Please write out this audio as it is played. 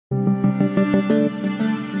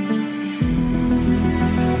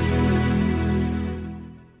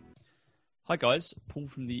Hi guys, Paul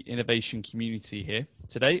from the innovation community here.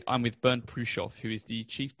 Today I'm with Bernd Preuschoff, who is the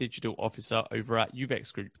Chief Digital Officer over at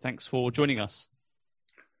uvex Group. Thanks for joining us.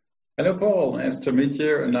 Hello Paul, nice to meet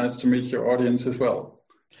you and nice to meet your audience as well.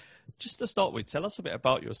 Just to start with, tell us a bit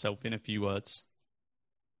about yourself in a few words.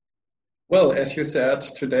 Well, as you said,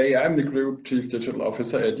 today I'm the Group Chief Digital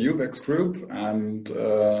Officer at uvex Group, and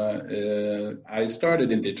I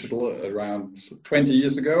started in digital around 20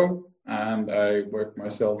 years ago, and I worked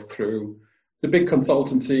myself through the big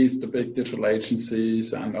consultancies, the big digital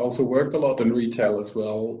agencies, and also worked a lot in retail as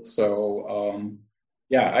well. So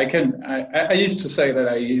I used to say that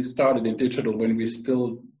I started in digital when we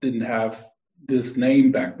still didn't have this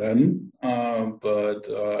name back then. But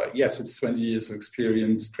yes, it's 20 years of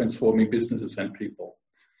experience transforming businesses and people.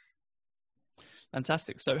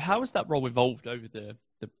 Fantastic. So how has that role evolved over the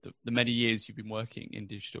many years you've been working in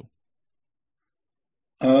digital?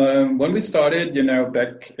 When we started,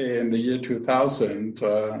 back in the year 2000,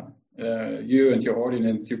 you and your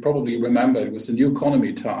audience, you probably remember it was the new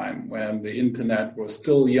economy time when the internet was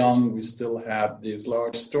still young. We still had these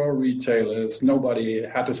large store retailers. Nobody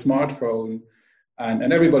had a smartphone.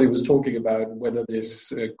 And everybody was talking about whether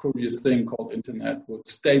this curious thing called internet would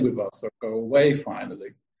stay with us or go away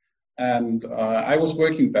finally. And I was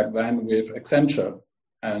working back then with Accenture,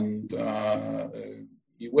 and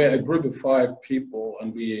we were a group of 5 people,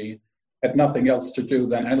 and we had nothing else to do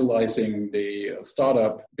than analyzing the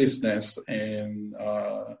startup business in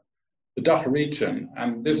the DACH region.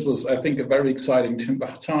 And this was, I think, a very exciting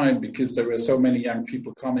time because there were so many young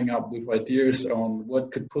people coming up with ideas on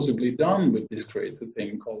what could possibly be done with this crazy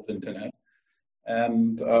thing called internet.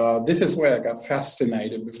 And this is where I got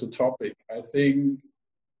fascinated with the topic. I think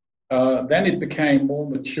then it became more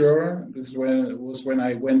mature. This was when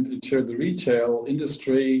I went into the retail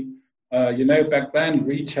industry. Back then,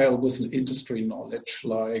 retail was an industry knowledge,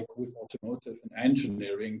 like with automotive and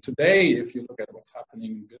engineering. Today, if you look at what's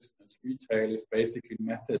happening in business, retail is basically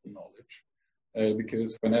method knowledge,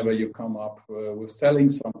 because whenever you come up with selling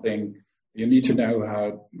something, you need to know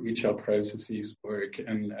how retail processes work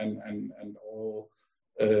and all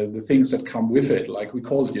the things that come with it. Like we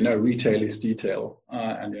call it, retail is detail,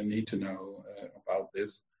 and you need to know about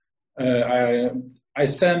this. I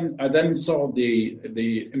then saw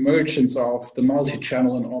the emergence of the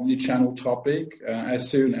multi-channel and omni-channel topic as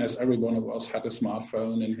soon as every one of us had a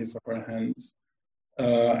smartphone in his or her hands.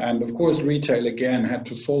 And of course, retail again had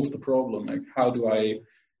to solve the problem. Like, how do I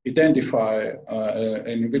identify an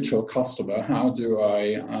individual customer? How do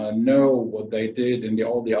I know what they did in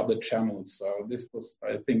all the other channels? So this was,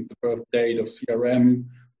 I think, the birth date of CRM,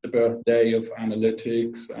 the birthday of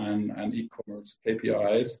analytics and e-commerce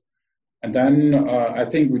KPIs. And then I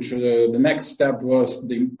think the next step was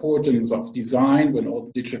the importance of design when all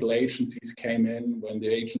the digital agencies came in, when the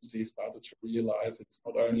agencies started to realize it's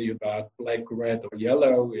not only about black, red, or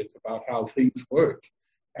yellow, it's about how things work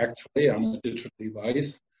actually on a digital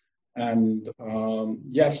device. And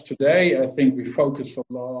yes, today I think we focus a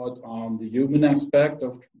lot on the human aspect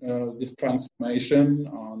of this transformation,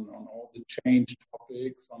 on all the change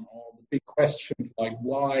topics, on all the big questions like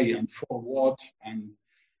why and for what. And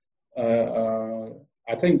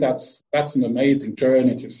I think that's an amazing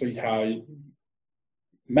journey to see how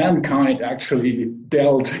mankind actually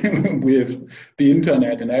dealt with the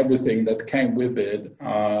internet and everything that came with it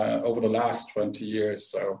over the last 20 years.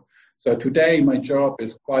 So today my job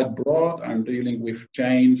is quite broad. I'm dealing with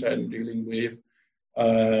change, I'm dealing with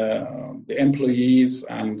the employees,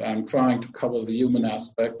 and I'm trying to cover the human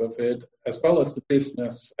aspect of it, as well as the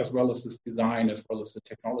business, as well as this design, as well as the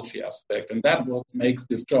technology aspect. And that's what makes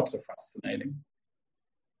this job so fascinating.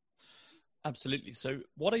 Absolutely. So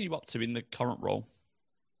what are you up to in the current role?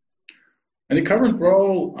 In the current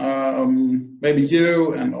role, maybe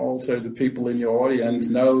you and also the people in your audience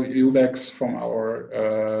know uvex from our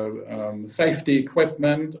safety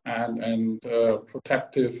equipment and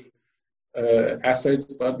protective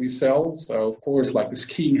assets that we sell. So of course, like the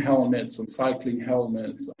skiing helmets and cycling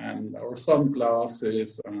helmets and our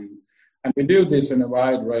sunglasses, and we do this in a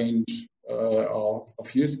wide range of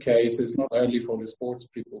use cases, not only for the sports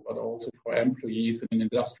people, but also for employees in an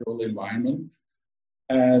industrial environment.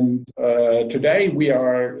 And today we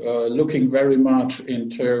are looking very much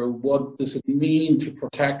into what does it mean to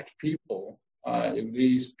protect people if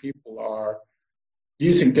these people are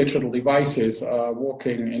using digital devices,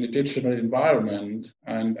 working in a digital environment,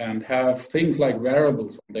 and have things like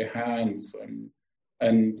wearables on their hands.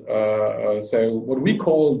 So what we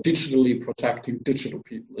call digitally protecting digital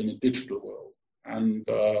people in a digital world. And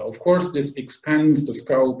of course, this expands the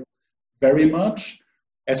scope very much.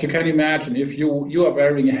 as you can imagine, if you are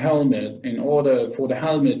wearing a helmet, in order for the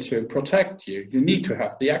helmet to protect you, you need to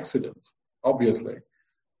have the accident, obviously.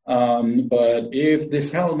 But if this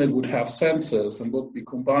helmet would have sensors and would be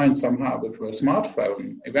combined somehow with a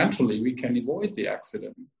smartphone, eventually we can avoid the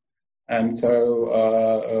accident. And so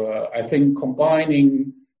I think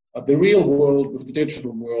combining the real world with the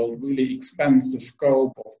digital world really expands the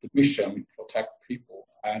scope of the mission to protect people.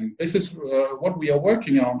 And this is what we are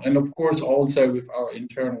working on. And of course, also with our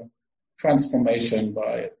internal transformation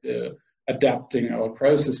by adapting our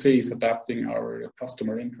processes, adapting our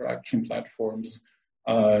customer interaction platforms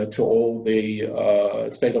to all the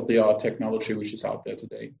state-of-the-art technology which is out there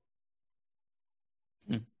today.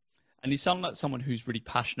 And you sound like someone who's really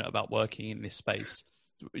passionate about working in this space.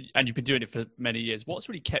 And you've been doing it for many years. What's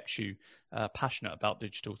really kept you passionate about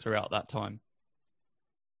digital throughout that time?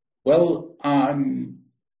 Well,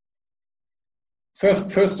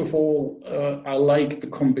 first of all, I like the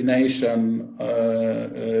combination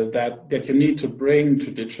that you need to bring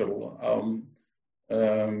to digital.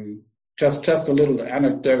 Just a little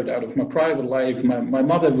anecdote out of my private life. My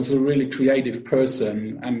mother was a really creative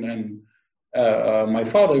person, and my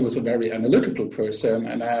father was a very analytical person,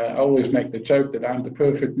 and I always make the joke that I'm the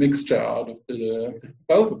perfect mixture out of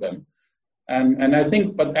both of them. And I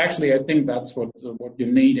think, but actually, I think that's what you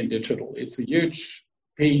need in digital. It's a huge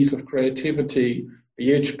piece of creativity, a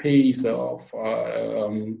huge piece of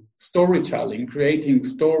storytelling, creating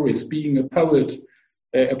stories, being a poet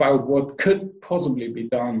about what could possibly be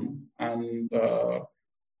done. And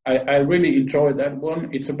I really enjoy that one.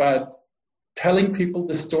 It's about telling people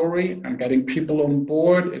the story and getting people on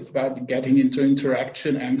board. It's about getting into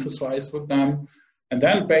interaction, emphasize with them, and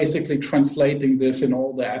then basically translating this in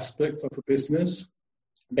all the aspects of a business,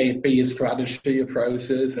 may it be a strategy, a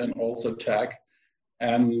process, and also tech.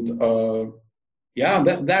 And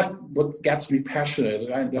that what gets me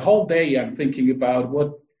passionate. The whole day I'm thinking about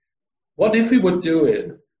what if we would do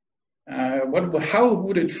it? How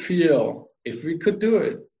would it feel if we could do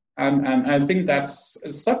it? And I think that's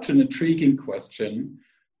such an intriguing question,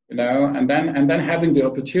 you know. And then having the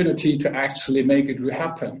opportunity to actually make it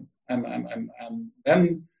happen, and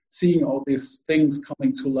then seeing all these things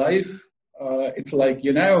coming to life. It's like,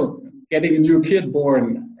 you know, getting a new kid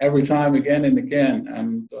born every time again and again.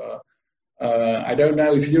 And I don't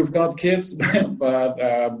know if you've got kids,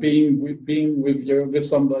 but being with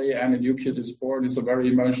somebody and a new kid is born is a very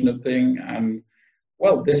emotional thing. And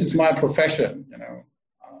well, this is my profession, you know,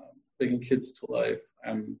 bringing kids to life,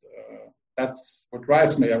 and that's what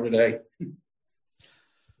drives me every day.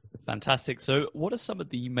 Fantastic. So, what are some of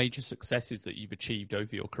the major successes that you've achieved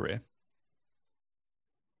over your career?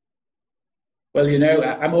 Well, you know,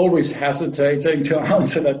 I'm always hesitating to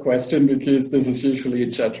answer that question because this is usually a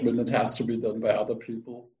judgment that has to be done by other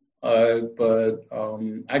people. But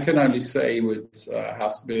I can only say what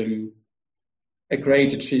has been a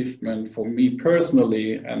great achievement for me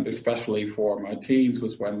personally, and especially for my teams,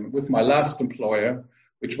 was when with my last employer,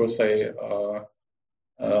 which was a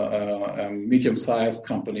medium-sized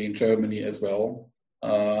company in Germany as well.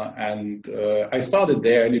 And I started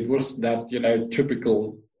there, and it was that, you know,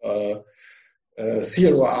 typical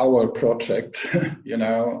 0-hour project, you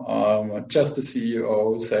know, just the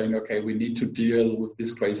CEO saying, okay, we need to deal with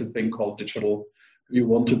this crazy thing called digital. You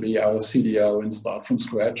want to be our CDO and start from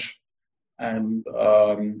scratch. And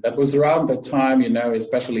that was around that time, you know,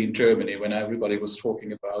 especially in Germany, when everybody was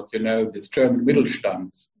talking about, you know, this German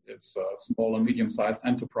Mittelstand, this small and medium-sized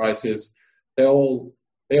enterprises. They're all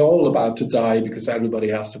about to die because everybody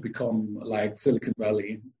has to become like Silicon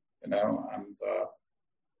Valley, you know.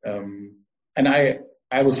 And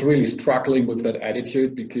I was really struggling with that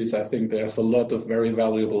attitude because I think there's a lot of very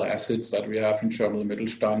valuable assets that we have in German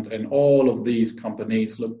Mittelstand, and all of these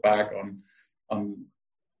companies look back on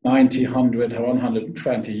 90, 100,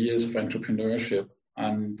 120 years of entrepreneurship,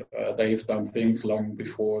 and they've done things long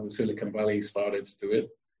before the Silicon Valley started to do it.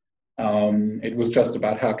 It was just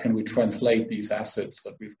about how can we translate these assets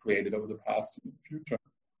that we've created over the past into the future.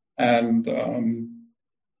 And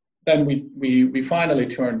then we finally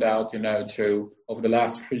turned out, you know, to, over the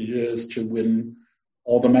last 3 years, to win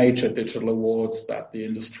all the major digital awards that the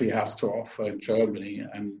industry has to offer in Germany.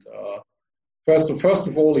 And first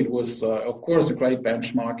of all, it was, of course, a great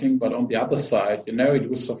benchmarking. But on the other side, you know, it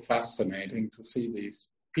was so fascinating to see these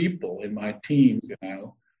people in my teams, you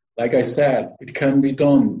know. Like I said, it can be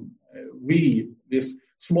done. This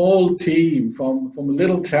small team from a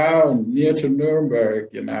little town near to Nuremberg,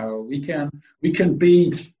 you know, we can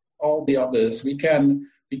beat all the others. We can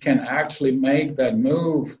actually make that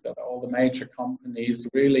move that all the major companies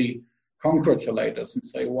really congratulate us and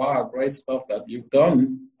say, wow, great stuff that you've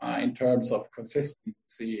done in terms of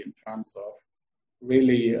consistency, in terms of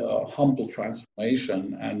really humble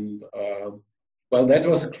transformation. And well, that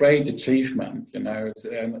was a great achievement. It's,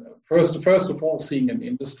 first of all, seeing an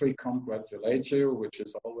industry congratulate you, which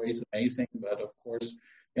is always amazing. But of course,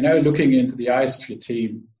 looking into the eyes of your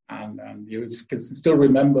team, and you can still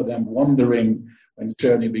remember them wondering when the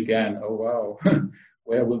journey began, oh, wow,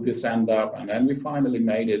 where will this end up? And then we finally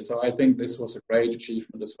made it. So I think this was a great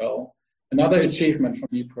achievement as well. Another achievement for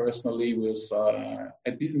me personally was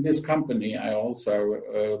in this company, I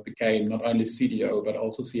also became not only CDO, but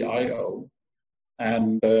also CIO.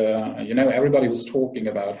 And, everybody was talking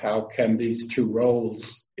about how can these two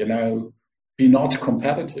roles, be not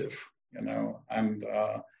competitive, and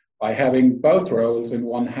by having both roles in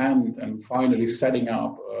one hand and finally setting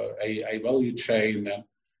up a value chain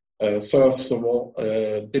that serves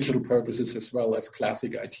digital purposes as well as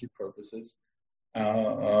classic IT purposes.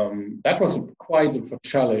 That was quite a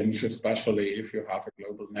challenge, especially if you have a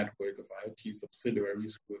global network of IT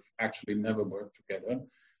subsidiaries who have actually never worked together.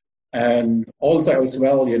 And also as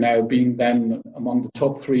well, being then among the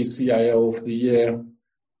top 3 CIO of the Year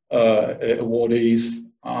awardees,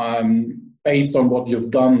 based on what you've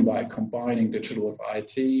done by combining digital with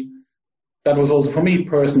IT. That was also for me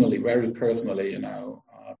personally, very personally,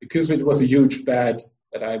 because it was a huge bet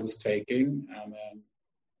that I was taking. And then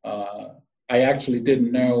I actually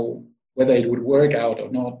didn't know whether it would work out or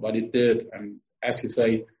not, but it did. And as you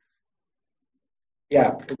say,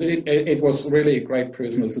 yeah, it was really a great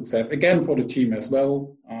personal success. Again, for the team as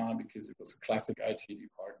well, because it was a classic IT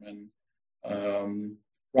department.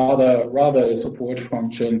 Rather a support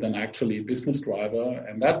function than actually a business driver.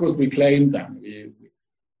 And that was reclaimed then.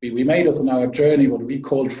 We made us on our journey what we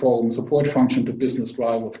called from support function to business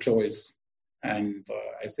driver of choice. And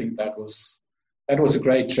I think that was a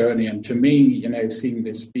great journey. And to me, seeing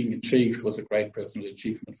this being achieved was a great personal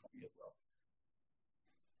achievement for me as well.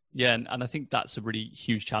 Yeah, and I think that's a really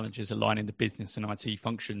huge challenge, is aligning the business and IT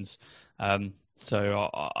functions. So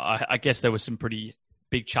I guess there were some pretty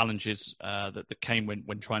big challenges that came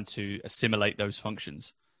when trying to assimilate those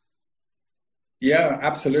functions. Yeah,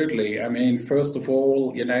 absolutely. I mean, first of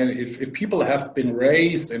all, if people have been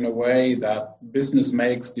raised in a way that business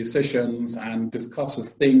makes decisions and discusses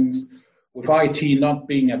things with IT not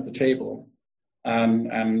being at the table,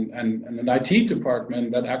 and an IT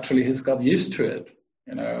department that actually has got used to it,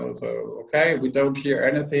 so, okay, we don't hear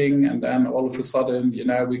anything, and then all of a sudden,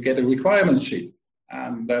 we get a requirements sheet,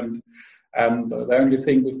 and the only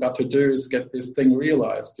thing we've got to do is get this thing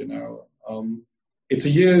realized, It's a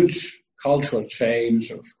huge cultural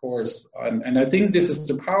change, of course. And I think this is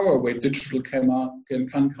the power where digital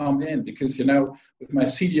can come in, because, with my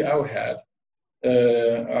CDO hat,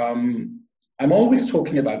 I'm always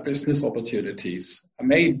talking about business opportunities. It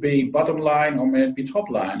may be bottom line or may it be top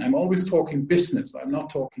line. I'm always talking business. I'm not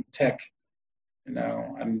talking tech. And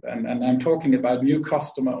I'm talking about new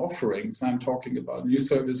customer offerings. I'm talking about new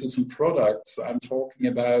services and products. I'm talking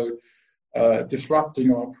about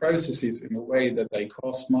disrupting our processes in a way that they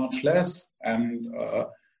cost much less. And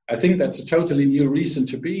I think that's a totally new reason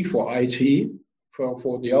to be for IT,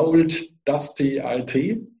 for the old dusty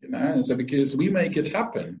IT, so because we make it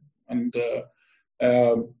happen. And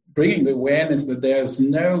bringing the awareness that there's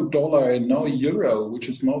no dollar and no euro which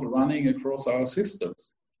is not running across our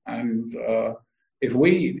systems. And if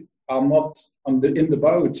we are not in the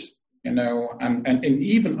boat, and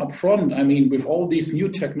even upfront, I mean, with all these new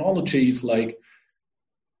technologies, like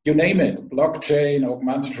you name it, blockchain,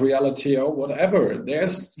 augmented reality, or whatever,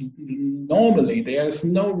 there's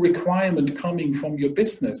no requirement coming from your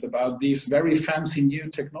business about these very fancy new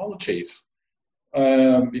technologies,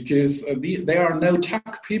 because there are no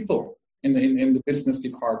tech people in the business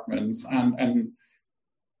departments, and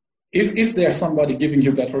if there's somebody giving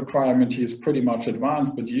you that requirement, he's pretty much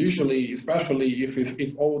advanced. But usually, especially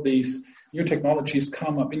if all these new technologies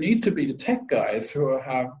come up, it need to be the tech guys who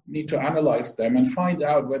need to analyze them and find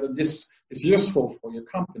out whether this is useful for your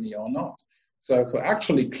company or not. So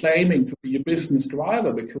actually claiming to be a business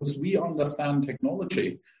driver because we understand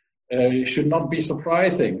technology should not be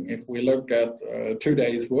surprising if we look at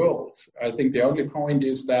today's world. I think the only point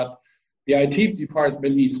is that the IT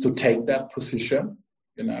department needs to take that position,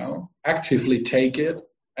 actively take it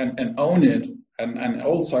and own it, and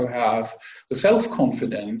also have the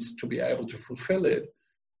self-confidence to be able to fulfill it.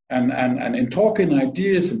 And in talking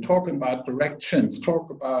ideas and talking about directions,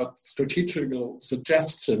 talk about strategical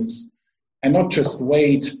suggestions, and not just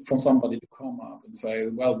wait for somebody to come up and say,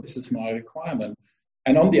 well, this is my requirement.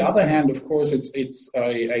 And on the other hand, of course, it's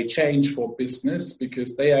a change for business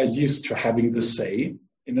because they are used to having the say.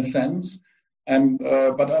 in a sense. And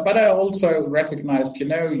but I also recognized,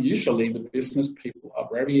 usually the business people are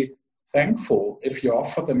very thankful if you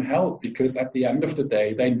offer them help, because at the end of the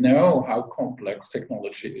day, they know how complex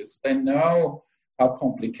technology is. They know how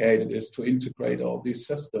complicated it is to integrate all these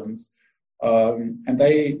systems. And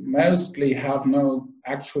they mostly have no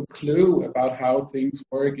actual clue about how things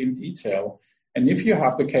work in detail. And if you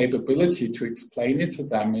have the capability to explain it to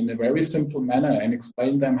them in a very simple manner and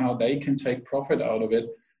explain them how they can take profit out of it,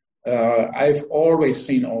 I've always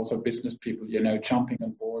seen also business people, jumping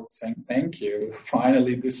on board saying, thank you.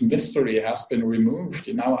 Finally, this mystery has been removed.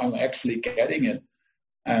 I'm actually getting it.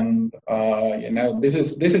 And, this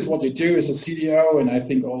is what you do as a CDO. And I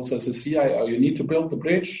think also as a CIO, you need to build the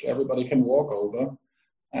bridge everybody can walk over.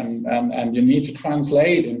 And you need to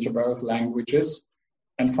translate into both languages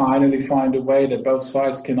and finally find a way that both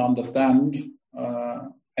sides can understand.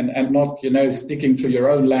 And not, sticking to your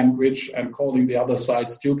own language and calling the other side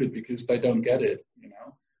stupid because they don't get it,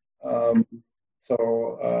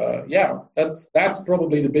 that's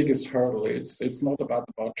probably the biggest hurdle. It's not about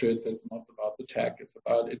the budgets, it's not about the tech, it's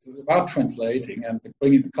about translating and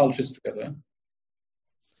bringing the cultures together.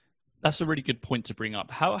 That's a really good point to bring up.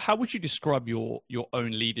 How would you describe your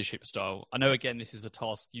own leadership style? I know, again, this is a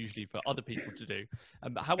task usually for other people to do,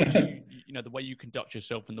 but how would you, the way you conduct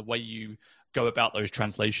yourself and the way you go about those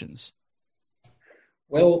translations?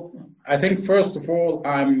 Well, I think first of all,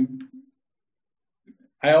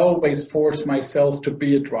 I always force myself to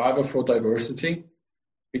be a driver for diversity,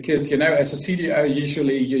 because, as a CDO,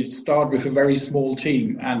 usually you start with a very small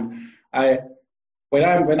team, and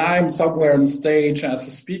when I'm somewhere on stage as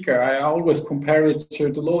a speaker, I always compare it to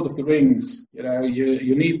the Lord of the Rings.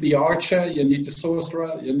 You need the archer, you need the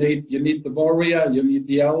sorcerer, you need the warrior, you need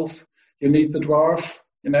the elf, you need the dwarf.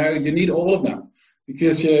 You need all of them,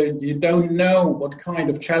 because you don't know what kind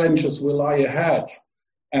of challenges will lie ahead,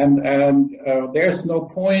 and there's no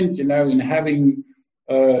point, in having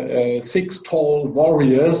 6 tall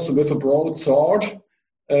warriors with a broadsword.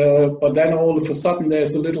 But then all of a sudden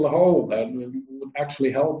there's a little hole that would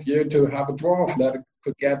actually help you to have a dwarf that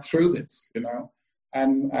could get through this,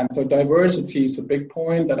 And so diversity is a big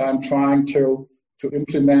point that I'm trying to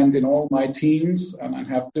implement in all my teams, and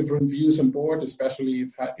have different views on board, especially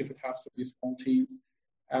if it has to be small teams.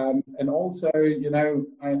 And also,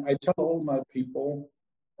 I tell all my people,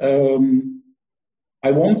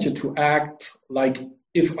 I want you to act like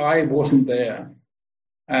if I wasn't there.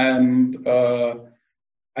 And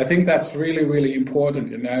I think that's really, really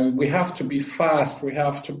important. We have to be fast. We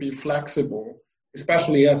have to be flexible,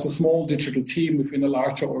 especially as a small digital team within a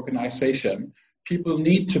larger organization. People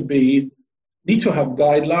need to have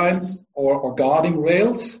guidelines or guarding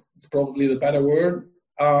rails. It's probably the better word.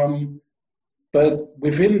 But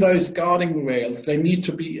within those guarding rails, they need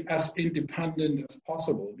to be as independent as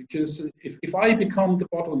possible, because if I become the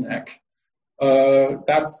bottleneck,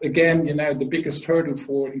 that's again, the biggest hurdle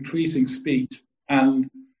for increasing speed. And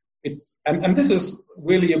this is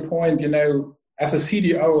really a point, as a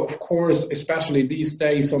CDO, of course, especially these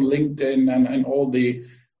days on LinkedIn and all the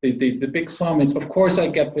big summits, of course I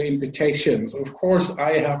get the invitations. Of course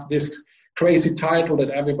I have this crazy title that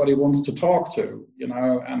everybody wants to talk to,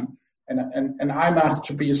 and I'm asked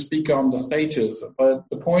to be a speaker on the stages. But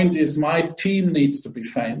the point is, my team needs to be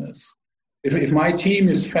famous. If my team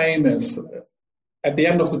is famous, at the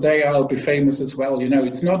end of the day, I'll be famous as well.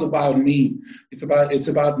 It's not about me. It's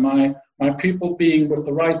about my people being with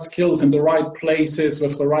the right skills in the right places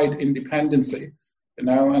with the right independency.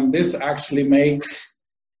 And this actually makes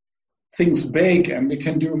things big, and we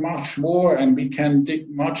can do much more, and we can dig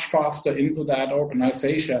much faster into that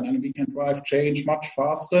organization, and we can drive change much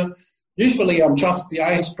faster. Usually I'm just the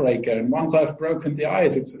icebreaker, and once I've broken the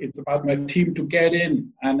ice, it's about my team to get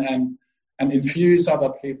in and infuse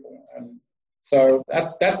other people. And so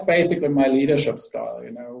that's basically my leadership style,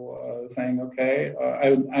 saying, okay,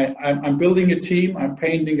 I'm building a team, I'm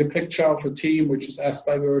painting a picture of a team which is as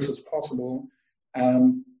diverse as possible,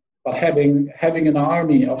 but having an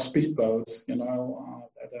army of speedboats, that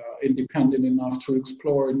are independent enough to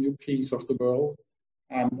explore a new piece of the world.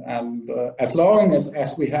 And as long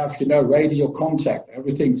as we have, radio contact,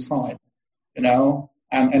 everything's fine,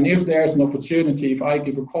 And if there's an opportunity, if I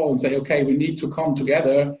give a call and say, okay, we need to come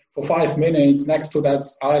together for 5 minutes next to that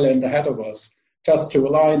island ahead of us, just to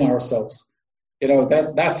align ourselves,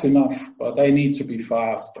 that's enough. But they need to be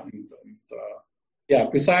fast.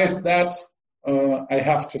 Besides that, I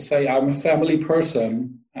have to say I'm a family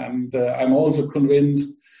person, and I'm also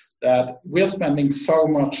convinced that we're spending so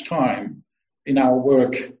much time in our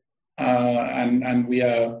work, and we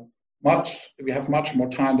have much more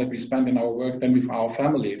time that we spend in our work than with our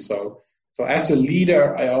families. So So as a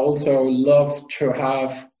leader, I also love to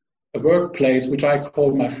have a workplace which I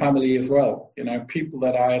call my family as well. You know, people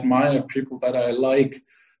that I admire, people that I like,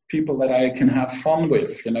 people that I can have fun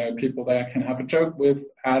with, you know, people that I can have a joke with,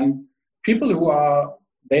 and people who are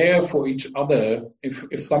there for each other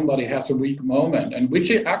if somebody has a weak moment, and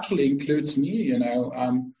which actually includes me, you know.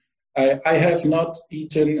 I have not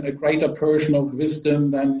eaten a greater portion of wisdom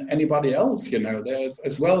than anybody else, you know. There's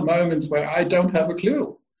as well moments where I don't have a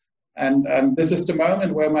clue. And this is the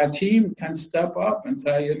moment where my team can step up and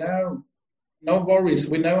say, you know, no worries,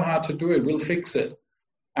 we know how to do it, we'll fix it.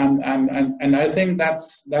 And I think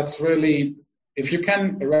that's really, if you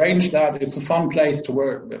can arrange that, it's a fun place to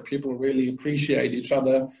work, where people really appreciate each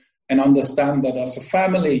other and understand that as a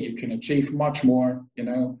family you can achieve much more, you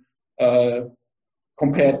know,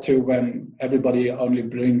 compared to when everybody only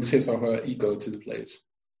brings his or her ego to the place.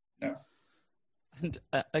 Yeah. And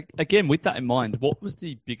again, with that in mind, what was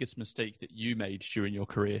the biggest mistake that you made during your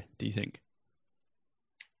career, do you think?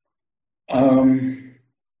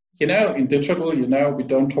 You know, in digital, you know, we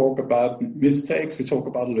don't talk about mistakes, we talk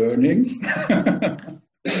about learnings.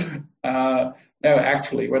 No,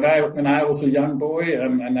 actually, when I was a young boy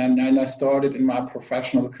and then I started in my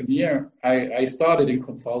professional career, I started in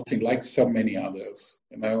consulting like so many others,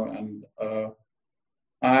 you know, and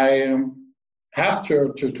I have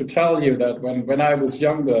to tell you that when I was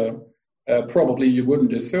younger, probably you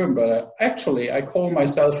wouldn't assume, but actually I call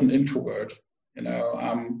myself an introvert, you know.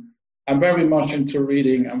 I'm very much into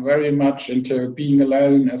reading. I'm very much into being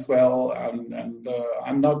alone as well, and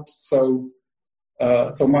I'm not so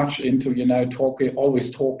much into, you know, always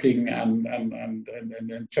talking and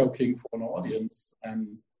joking for an audience.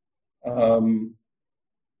 And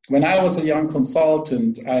when I was a young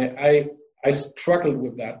consultant, I struggled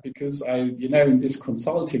with that because you know, in this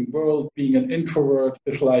consulting world, being an introvert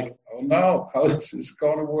is like, oh no, how is this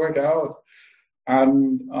going to work out?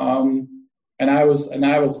 And I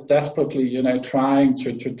was desperately, you know, trying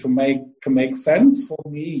to make sense for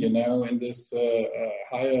me, you know, in this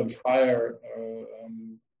hire and fire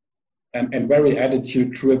and very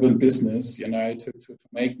attitude-driven business, you know, to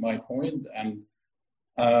make my point. And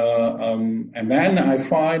then I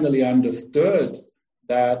finally understood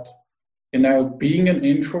that, you know, being an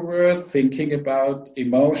introvert, thinking about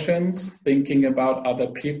emotions, thinking about other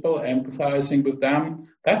people, empathizing with them,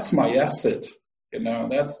 that's my asset. You know,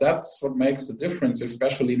 that's what makes the difference,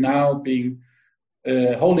 especially now being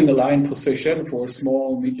holding a line position for a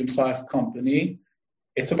small, medium-sized company.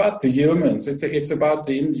 It's about the humans. It's about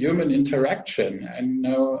the human interaction, and, you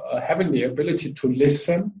know, having the ability to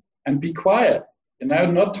listen and be quiet. You know,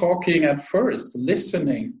 not talking at first,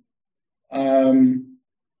 listening, and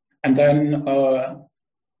then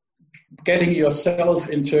getting yourself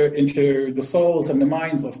into the souls and the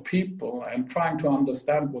minds of people and trying to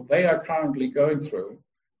understand what they are currently going through,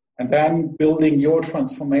 and then building your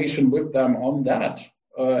transformation with them on that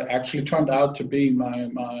actually turned out to be my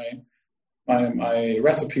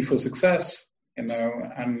recipe for success, you know.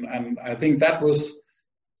 And I think that was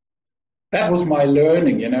my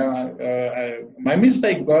learning, you know. My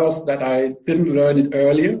mistake was that I didn't learn it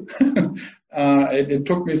earlier. It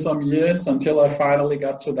took me some years until I finally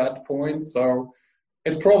got to that point. So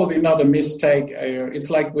it's probably not a mistake. It's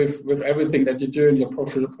like with everything that you do in your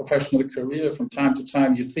professional career, from time to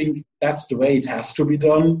time you think that's the way it has to be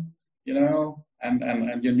done, you know,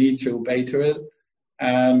 and you need to obey to it.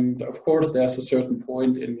 And of course, there's a certain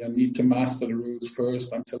point in you need to master the rules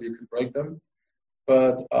first until you can break them.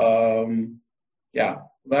 But yeah,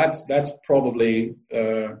 that's probably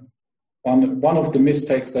one of the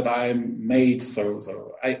mistakes that I made.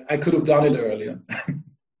 So I could have done it earlier.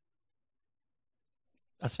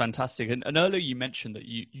 That's fantastic. And earlier you mentioned that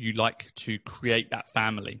you like to create that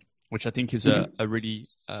family, which I think is a really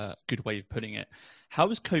good way of putting it. How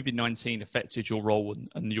has COVID-19 affected your role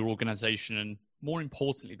and your organization, and more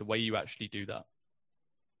importantly, the way you actually do that?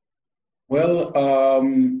 Well,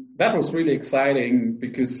 that was really exciting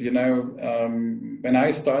because, you know, when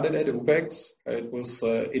I started at uvex, it was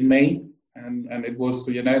in May, and it was,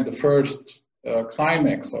 you know, the first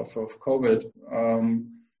climax of COVID.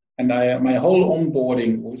 And my whole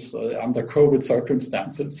onboarding was under COVID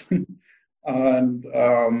circumstances. And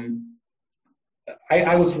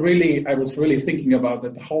I was really thinking about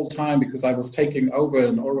that the whole time, because I was taking over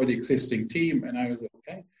an already existing team, and I was like,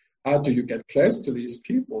 okay, how do you get close to these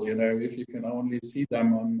people, you know, if you can only see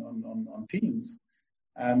them on Teams?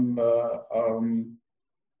 And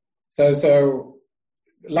so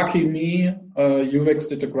lucky me, uvex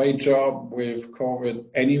did a great job with COVID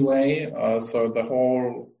anyway. So the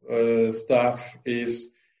whole staff is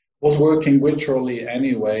was working virtually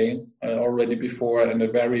anyway, already before, in a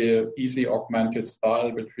very easy augmented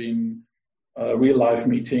style between real life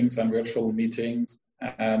meetings and virtual meetings.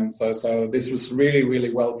 And so this was really,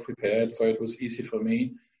 really well prepared. So it was easy for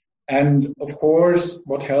me. And of course,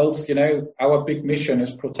 what helps, our big mission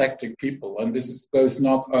is protecting people. And goes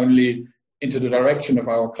not only into the direction of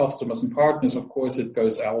our customers and partners, of course, it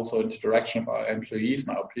goes also into the direction of our employees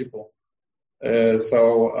and our people.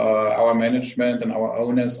 So our management and our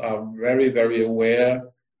owners are very, very aware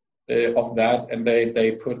of that, and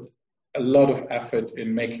they put a lot of effort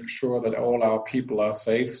in making sure that all our people are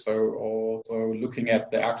safe. So also looking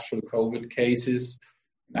at the actual COVID cases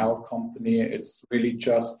in our company, it's really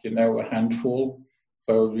just, a handful.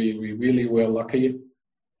 So we really were lucky.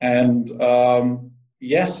 And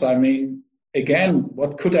yes, I mean, again,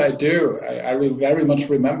 what could I do? I very much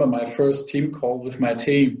remember my first team call with my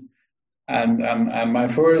team. And my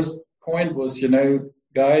first point was,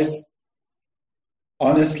 guys,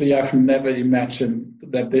 honestly, I've never imagined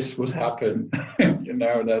that this would happen,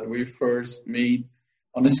 that we first meet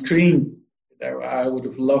on a screen. I would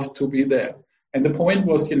have loved to be there. And the point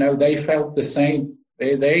was, they felt the same.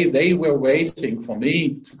 They were waiting for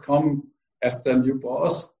me to come as the new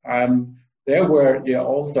boss. And they were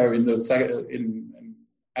also in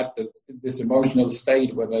this emotional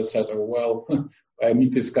state where they said, oh, well, I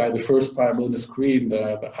meet this guy the first time on the screen.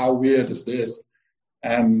 How weird is this?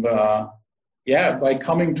 And by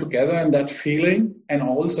coming together and that feeling, and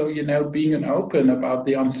also, being open about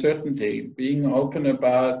the uncertainty, being open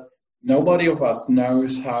about nobody of us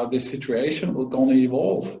knows how this situation will going to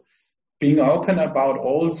evolve, being open about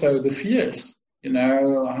also the fears,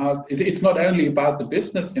 how it's not only about the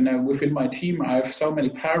business, within my team, I have so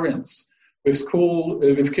many parents with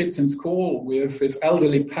kids in school, with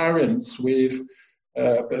elderly parents, with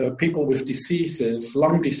people with diseases,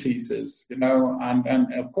 lung diseases,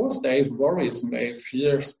 and of course they have worries and they have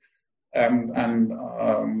fears,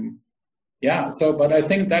 but I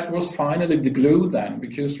think that was finally the glue then,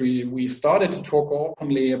 because we started to talk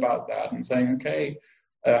openly about that and saying, okay,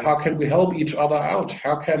 how can we help each other out?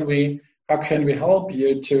 How can we help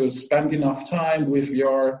you to spend enough time with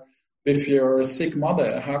your sick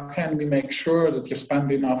mother? How can we make sure that you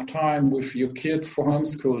spend enough time with your kids for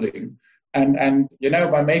homeschooling? And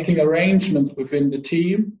by making arrangements within the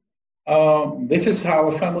team, this is how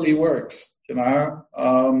a family works.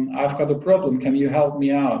 I've got a problem. Can you help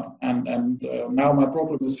me out? And now my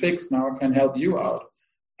problem is fixed. Now I can help you out.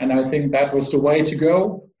 And I think that was the way to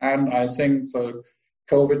go. And I think so.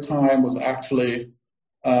 COVID time was actually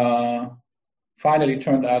finally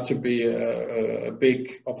turned out to be a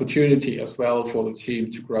big opportunity as well for the team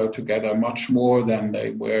to grow together much more than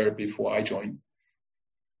they were before I joined.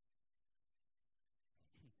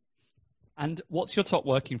 And what's your top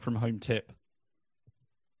working from home tip?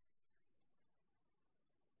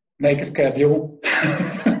 Make a schedule.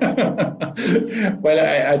 Well,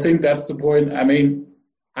 I think that's the point. I mean,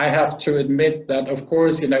 I have to admit that, of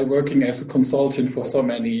course, working as a consultant for so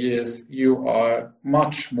many years, you are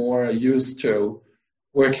much more used to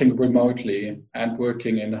working remotely and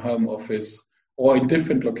working in a home office or in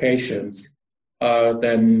different locations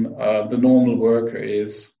than the normal worker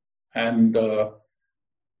is. And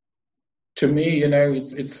to me,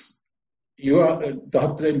 the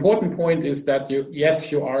important point is that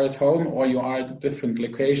you are at home or you are at a different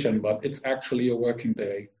location, but it's actually a working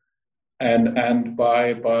day. And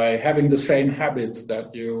by having the same habits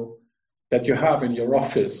that you have in your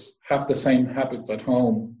office, have the same habits at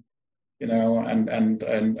home,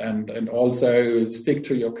 and also stick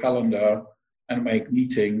to your calendar and make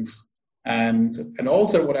meetings. And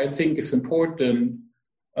also what I think is important,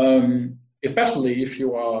 especially if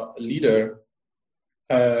you are a leader,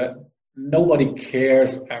 nobody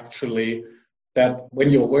cares actually that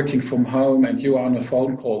when you're working from home and you are on a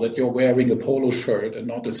phone call that you're wearing a polo shirt and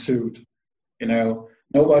not a suit.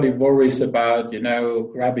 Nobody worries about,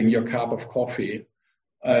 grabbing your cup of coffee.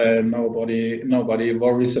 Nobody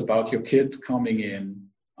worries about your kids coming in.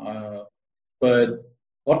 But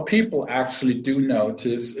what people actually do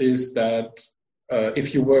notice is that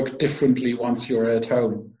if you work differently once you're at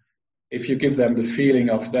home, if you give them the feeling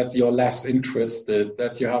of that you're less interested,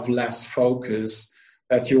 that you have less focus,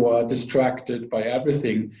 that you are distracted by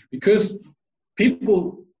everything, because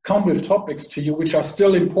people come with topics to you which are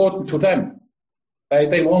still important to them.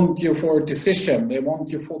 They want you for a decision, they want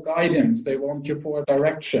you for guidance, they want you for a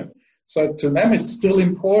direction. So to them it's still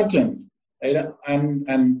important.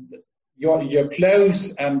 And your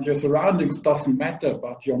clothes and your surroundings doesn't matter,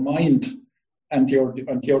 but your mind and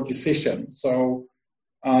your decision. So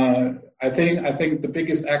I think the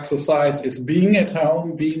biggest exercise is being at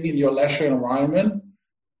home, being in your leisure environment,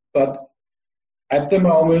 But at the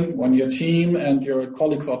moment, when your team and your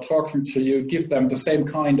colleagues are talking to you, give them the same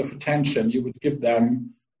kind of attention you would give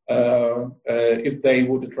them if they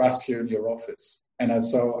would address you in your office. And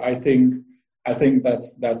so I think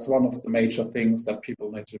that's one of the major things that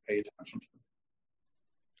people need to pay attention to.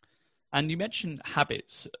 And you mentioned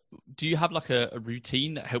habits. Do you have like a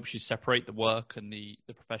routine that helps you separate the work and the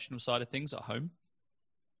professional side of things at home?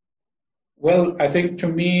 Well, I think to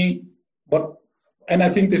me, and I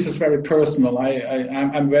think this is very personal.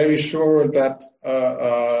 I'm very sure that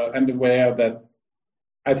and aware that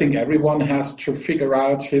I think everyone has to figure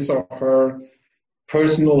out his or her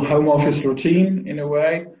personal home office routine in a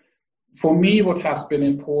way. For me, what has been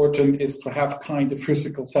important is to have kind of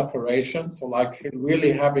physical separation. So like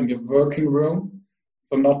really having a working room.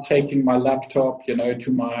 So not taking my laptop,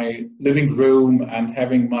 to my living room and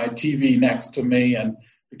having my TV next to me. And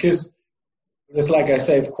because it's like I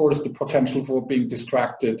say, of course, the potential for being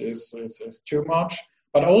distracted is too much.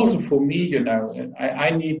 But also for me, I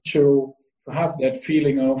need to have that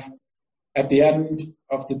feeling of at the end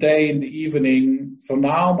of the day in the evening. So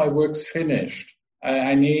now my work's finished.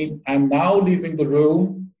 I'm now leaving the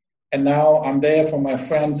room, and now I'm there for my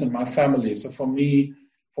friends and my family. So for me,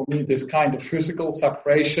 this kind of physical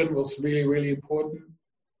separation was really, really important.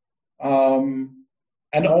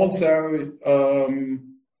 And also,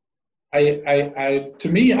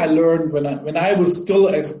 I learned when I was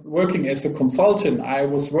still working as a consultant, I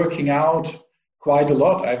was working out quite a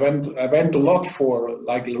lot. I went a lot for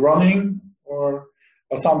like running or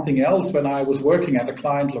something else when I was working at a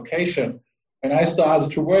client location. When I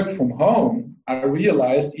started to work from home, I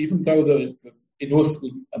realized even though it was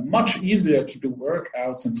much easier to do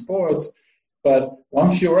workouts and sports, but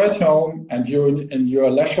once you're at home and you're in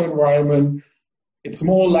your leisure environment, it's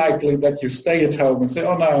more likely that you stay at home and say,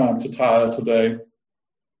 "Oh no, I'm too tired today."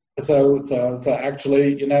 So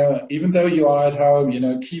actually, even though you are at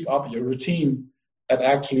home, keep up your routine that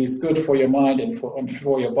actually is good for your mind and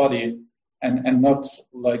for your body, and not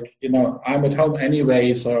like I'm at home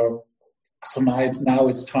anyway, so now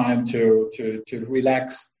it's time to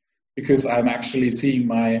relax because I'm actually seeing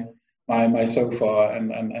my sofa and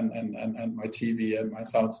my TV and my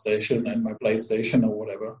sound station and my PlayStation or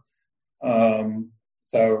whatever.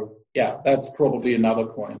 So yeah, that's probably another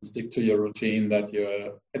point. Stick to your routine that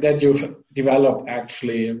you've developed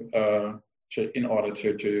actually in order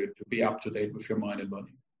to be up to date with your mind and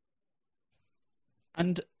body.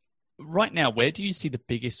 And right now, where do you see the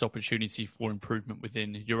biggest opportunity for improvement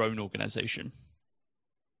within your own organization?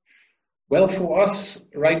 Well, for us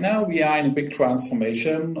right now, we are in a big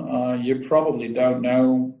transformation. You probably don't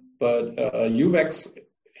know, but uvex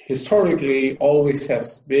historically always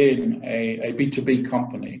has been a B2B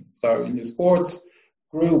company. So in the sports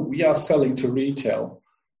group, we are selling to retail.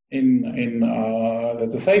 In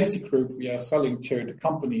the safety group, we are selling to the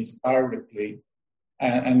companies directly.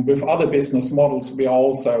 And with other business models, we are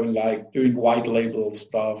also like doing white label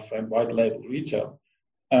stuff and white label retail.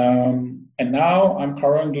 And now I'm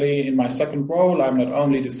currently in my second role. I'm not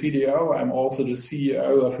only the CDO, I'm also the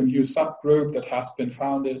CEO of a new subgroup that has been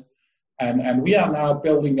founded. And we are now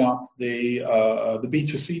building up the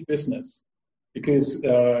B2C business because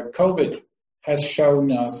COVID has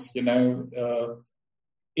shown us,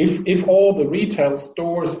 if all the retail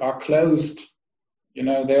stores are closed,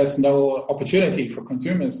 there's no opportunity for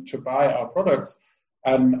consumers to buy our products.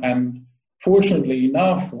 And fortunately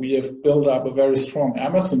enough, we have built up a very strong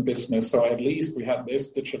Amazon business. So at least we have this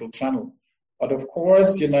digital channel. But of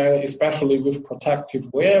course, especially with protective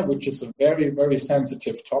wear, which is a very, very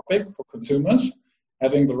sensitive topic for consumers,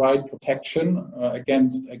 having the right protection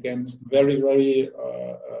against very, very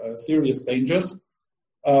serious dangers.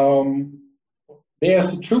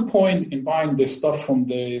 There's a true point in buying this stuff from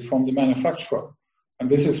the manufacturer. And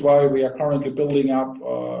this is why we are currently building up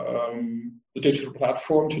the digital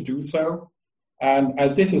platform to do so.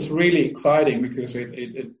 And this is really exciting because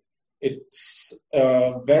it's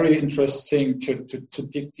very interesting to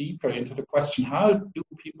dig deeper into the question, how do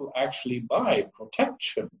people actually buy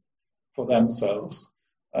protection for themselves?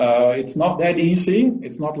 It's not that easy.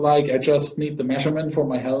 It's not like I just need the measurement for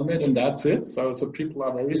my helmet and that's it. So people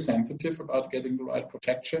are very sensitive about getting the right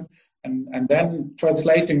protection. And then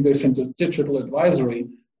translating this into digital advisory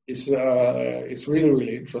is really,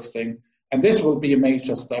 really interesting. And this will be a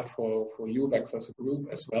major step for uvex as a group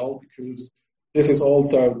as well, because this is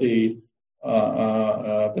also the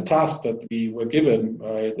task that we were given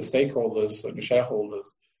by the stakeholders and the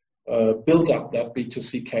shareholders, build up that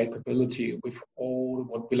B2C capability with all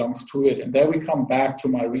what belongs to it. And there we come back to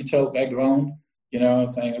my retail background,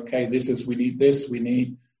 saying, okay, we need this, we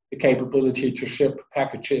need the capability to ship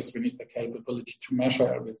packages. We need the capability to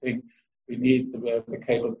measure everything. We need the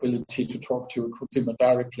capability to talk to a consumer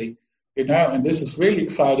directly. And this is really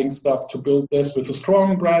exciting stuff to build this with a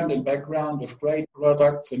strong brand in background, with great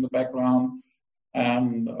products in the background.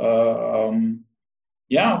 And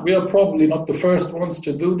we are probably not the first ones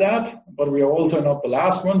to do that, but we are also not the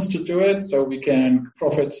last ones to do it. So we can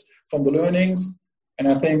profit from the learnings. And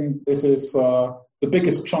I think this is the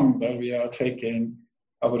biggest chunk that we are taking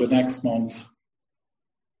over the next month.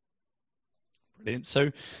 Brilliant.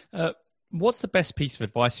 So what's the best piece of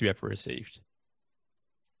advice you ever received?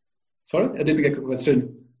 Sorry, I didn't get the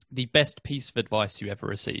question. The best piece of advice you ever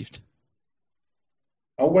received?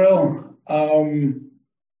 Oh, well,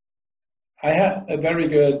 I had a very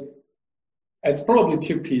good, it's probably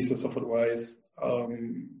two pieces of advice.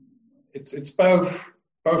 It's both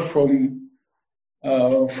from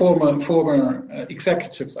former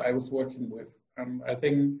executives I was working with. And I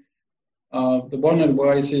think the one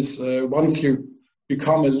advice is once you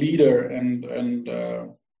become a leader, and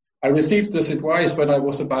I received this advice when I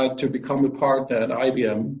was about to become a partner at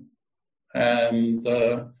IBM. And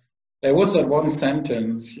there was that one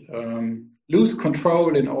sentence, lose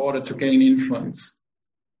control in order to gain influence.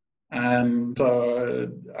 And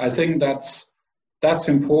I think that's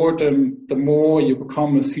important. The more you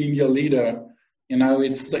become a senior leader,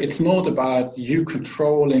 it's not about you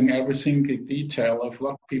controlling every single detail of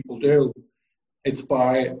what people do. It's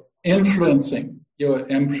by influencing your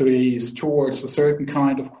employees towards a certain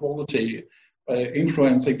kind of quality,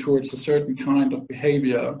 influencing towards a certain kind of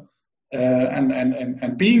behavior,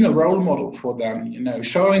 and being a role model for them,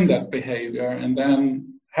 showing that behavior and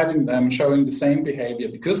then having them showing the same behavior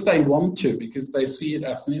because they want to, because they see it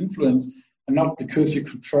as an influence and not because you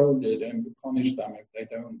controlled it and you punish them if they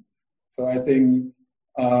don't. So I think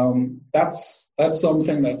that's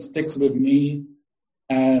something that sticks with me.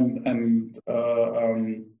 And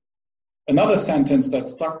another sentence that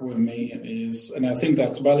stuck with me is, and I think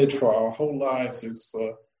that's valid for our whole lives, is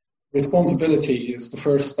responsibility is the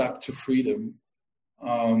first step to freedom.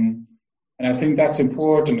 And I think that's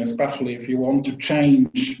important, especially if you want to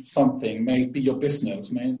change something, maybe your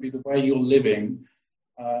business, maybe the way you're living,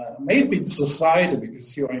 maybe the society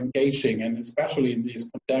because you're engaging, and especially in these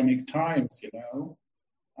pandemic times,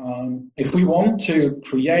 if we want to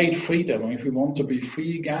create freedom, if we want to be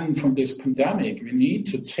free again from this pandemic, we need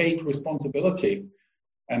to take responsibility.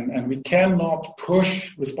 And we cannot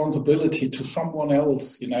push responsibility to someone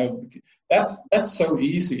else, That's so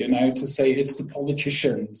easy, to say it's the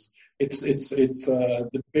politicians, it's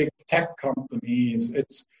the big tech companies,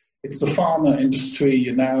 it's the pharma industry,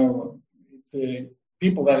 it's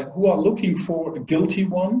people who are looking for a guilty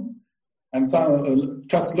one, and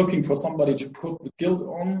just looking for somebody to put the guilt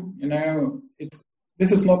on.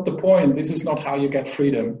 This is not the point. This is not how you get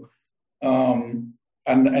freedom. I'm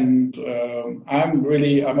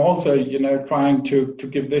also, trying to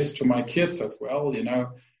give this to my kids as well.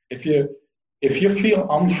 If you feel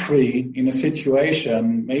unfree in a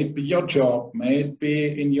situation, maybe your job,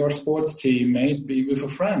 maybe in your sports team, maybe with a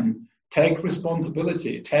friend, take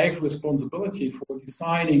responsibility. Take responsibility for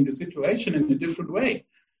designing the situation in a different way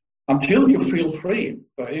until you feel free.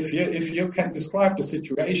 So if you can describe the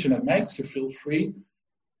situation that makes you feel free,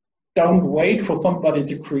 don't wait for somebody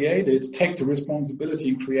to create it. Take the responsibility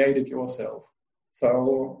and create it yourself.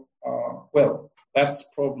 So, that's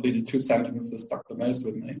probably the two sentences that stuck the most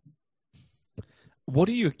with me. What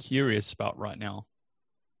are you curious about right now?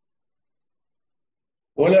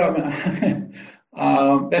 Well,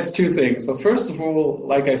 that's two things. So first of all,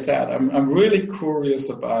 like I said, I'm really curious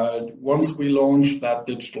about once we launch that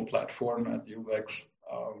digital platform at uvex,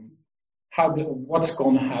 what's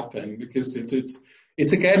going to happen, because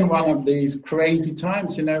it's again one of these crazy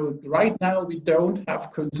times. Right now we don't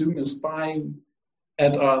have consumers buying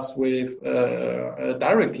at us with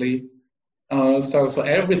directly. So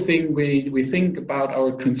everything we think about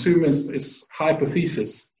our consumers is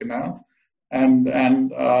hypothesis, and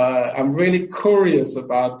I'm really curious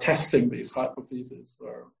about testing these hypotheses,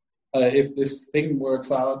 or if this thing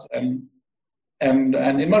works out. And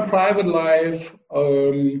in my private life,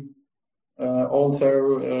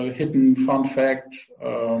 also hidden fun fact,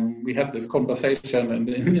 we had this conversation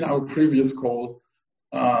in our previous call.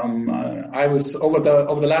 I was over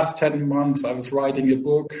the last 10 months, I was writing a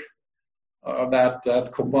book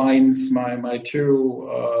that combines my two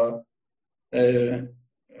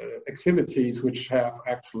activities, which have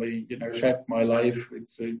actually shaped my life.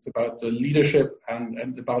 It's about the leadership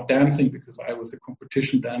and about dancing, because I was a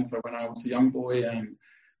competition dancer when I was a young boy, and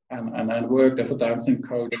worked as a dancing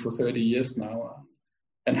coach for 30 years now.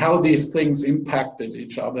 and how these things impacted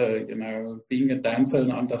each other, you know, being a dancer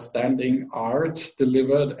and understanding art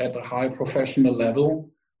delivered at a high professional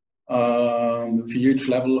level, with a huge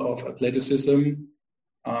level of athleticism.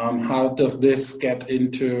 How does this get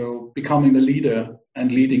into becoming a leader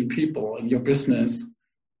and leading people in your business,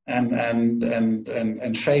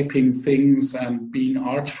 and shaping things and being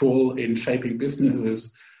artful in shaping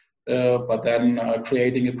businesses, but then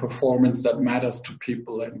creating a performance that matters to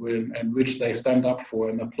people and which they stand up for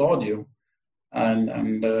and applaud you.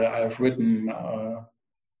 And I've written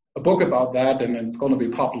a book about that, and it's going to be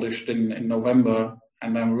published in November.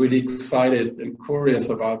 And I'm really excited and curious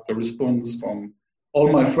about the response from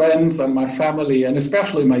all my friends and my family, and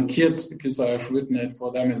especially my kids, because I've written it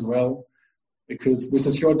for them as well. Because this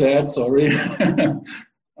is your dad, sorry.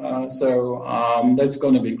 So that's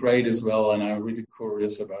going to be great as well, and I'm really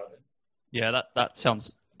curious about it. Yeah, that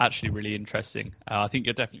sounds actually really interesting. I think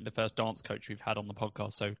you're definitely the first dance coach we've had on the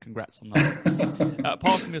podcast, so congrats on that.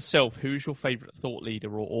 Apart from yourself, who's your favourite thought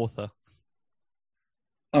leader or author?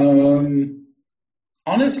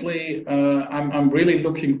 Honestly, I'm really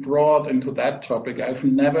looking broad into that topic. I've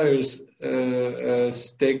never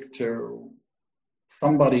stick to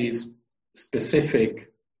somebody's specific.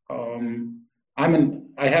 I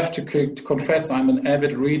have to confess, I'm an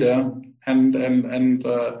avid reader, and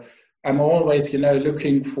I'm always, you know,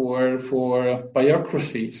 looking for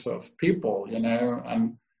biographies of people, you know,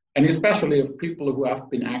 and especially of people who have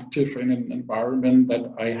been active in an environment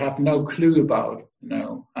that I have no clue about, you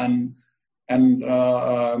know, and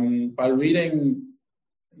by reading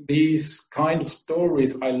these kind of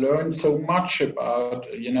stories, I learn so much about,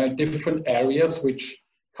 you know, different areas which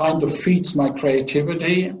kind of feeds my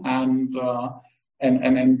creativity and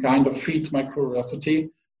kind of feeds my curiosity.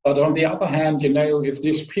 But on the other hand, you know, if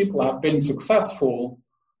these people have been successful,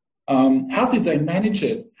 how did they manage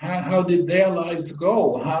it? How did their lives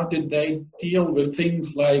go? How did they deal with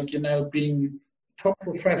things like, you know, being top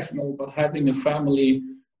professional but having a family?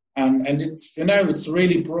 And it's, you know, it's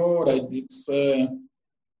really broad. It's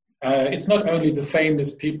not only the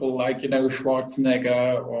famous people like, you know,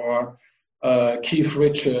 Schwarzenegger or Keith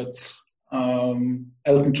Richards,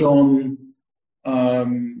 Elton John,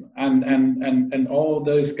 and all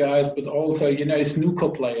those guys, but also, you know, snooker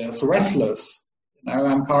players, wrestlers. You know,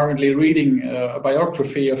 I'm currently reading a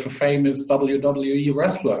biography of a famous WWE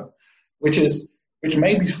wrestler, which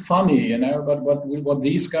may be funny, you know, but what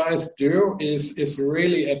these guys do is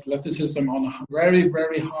really athleticism on a very,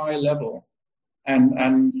 very high level,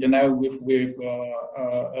 and you know, with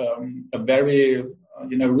a very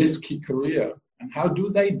you know, risky career. And how do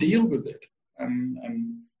they deal with it?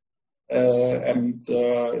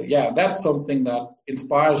 Yeah, that's something that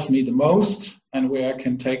inspires me the most, and where I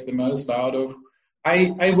can take the most out of.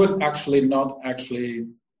 I would actually not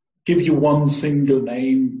give you one single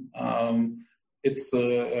name. It's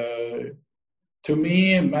to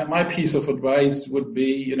me, my piece of advice would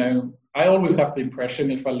be, you know, I always have the impression,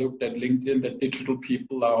 if I looked at LinkedIn, that digital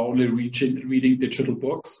people are only reading digital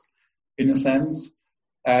books, in a sense.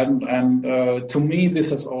 And to me, this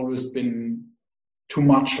has always been too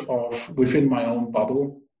much of within my own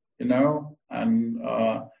bubble, you know. And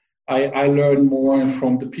I learn more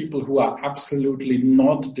from the people who are absolutely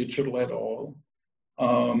not digital at all.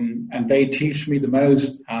 And they teach me the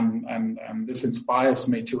most, and this inspires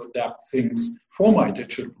me to adapt things for my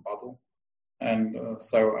digital bubble. And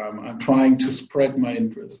so I'm trying to spread my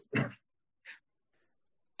interest.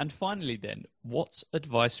 And finally then, what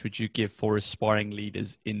advice would you give for aspiring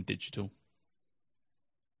leaders in digital?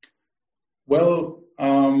 Well,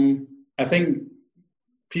 I think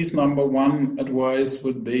piece number one advice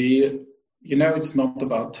would be, you know, it's not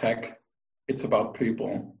about tech, it's about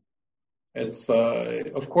people. It's,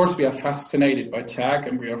 of course, we are fascinated by tech,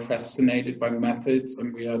 and we are fascinated by methods,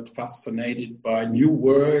 and we are fascinated by new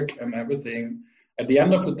work and everything. At the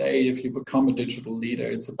end of the day, if you become a digital leader,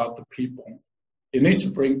 it's about the people. You need to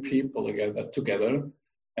bring people together.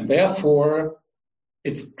 And therefore,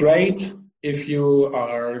 it's great if you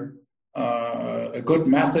are a good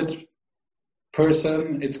method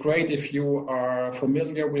person. It's great if you are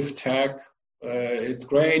familiar with tech. It's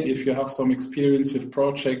great if you have some experience with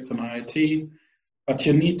projects and IT, but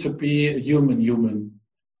you need to be a human.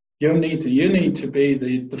 You need to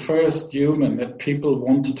be the first human that people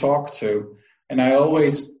want to talk to. And I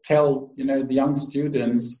always tell, you know, the young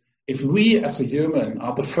students, if we as a human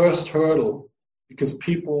are the first hurdle, because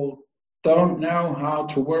people don't know how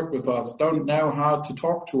to work with us, don't know how to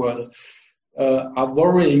talk to us, are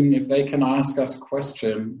worrying if they can ask us a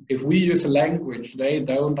question. If we use a language they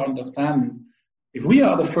don't understand, if we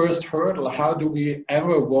are the first hurdle, how do we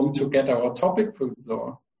ever want to get our topic through the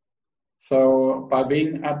door? So by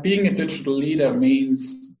being a digital leader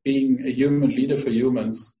means being a human leader for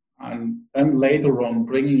humans, and then later on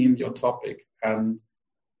bringing in your topic and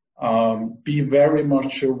be very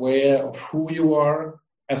much aware of who you are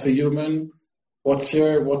as a human. What's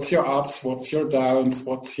your ups, what's your downs,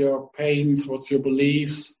 what's your pains, what's your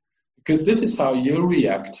beliefs, because this is how you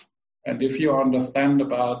react. And if you understand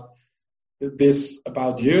about this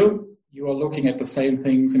about you, you are looking at the same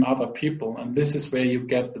things in other people, and this is where you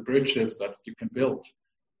get the bridges that you can build.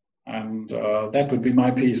 And that would be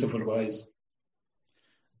my piece of advice.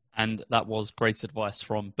 And that was great advice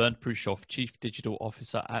from Bernd Preuschoff, Chief Digital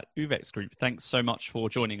Officer at uvex Group. Thanks so much for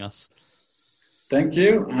joining us. Thank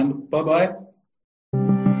you, and bye-bye.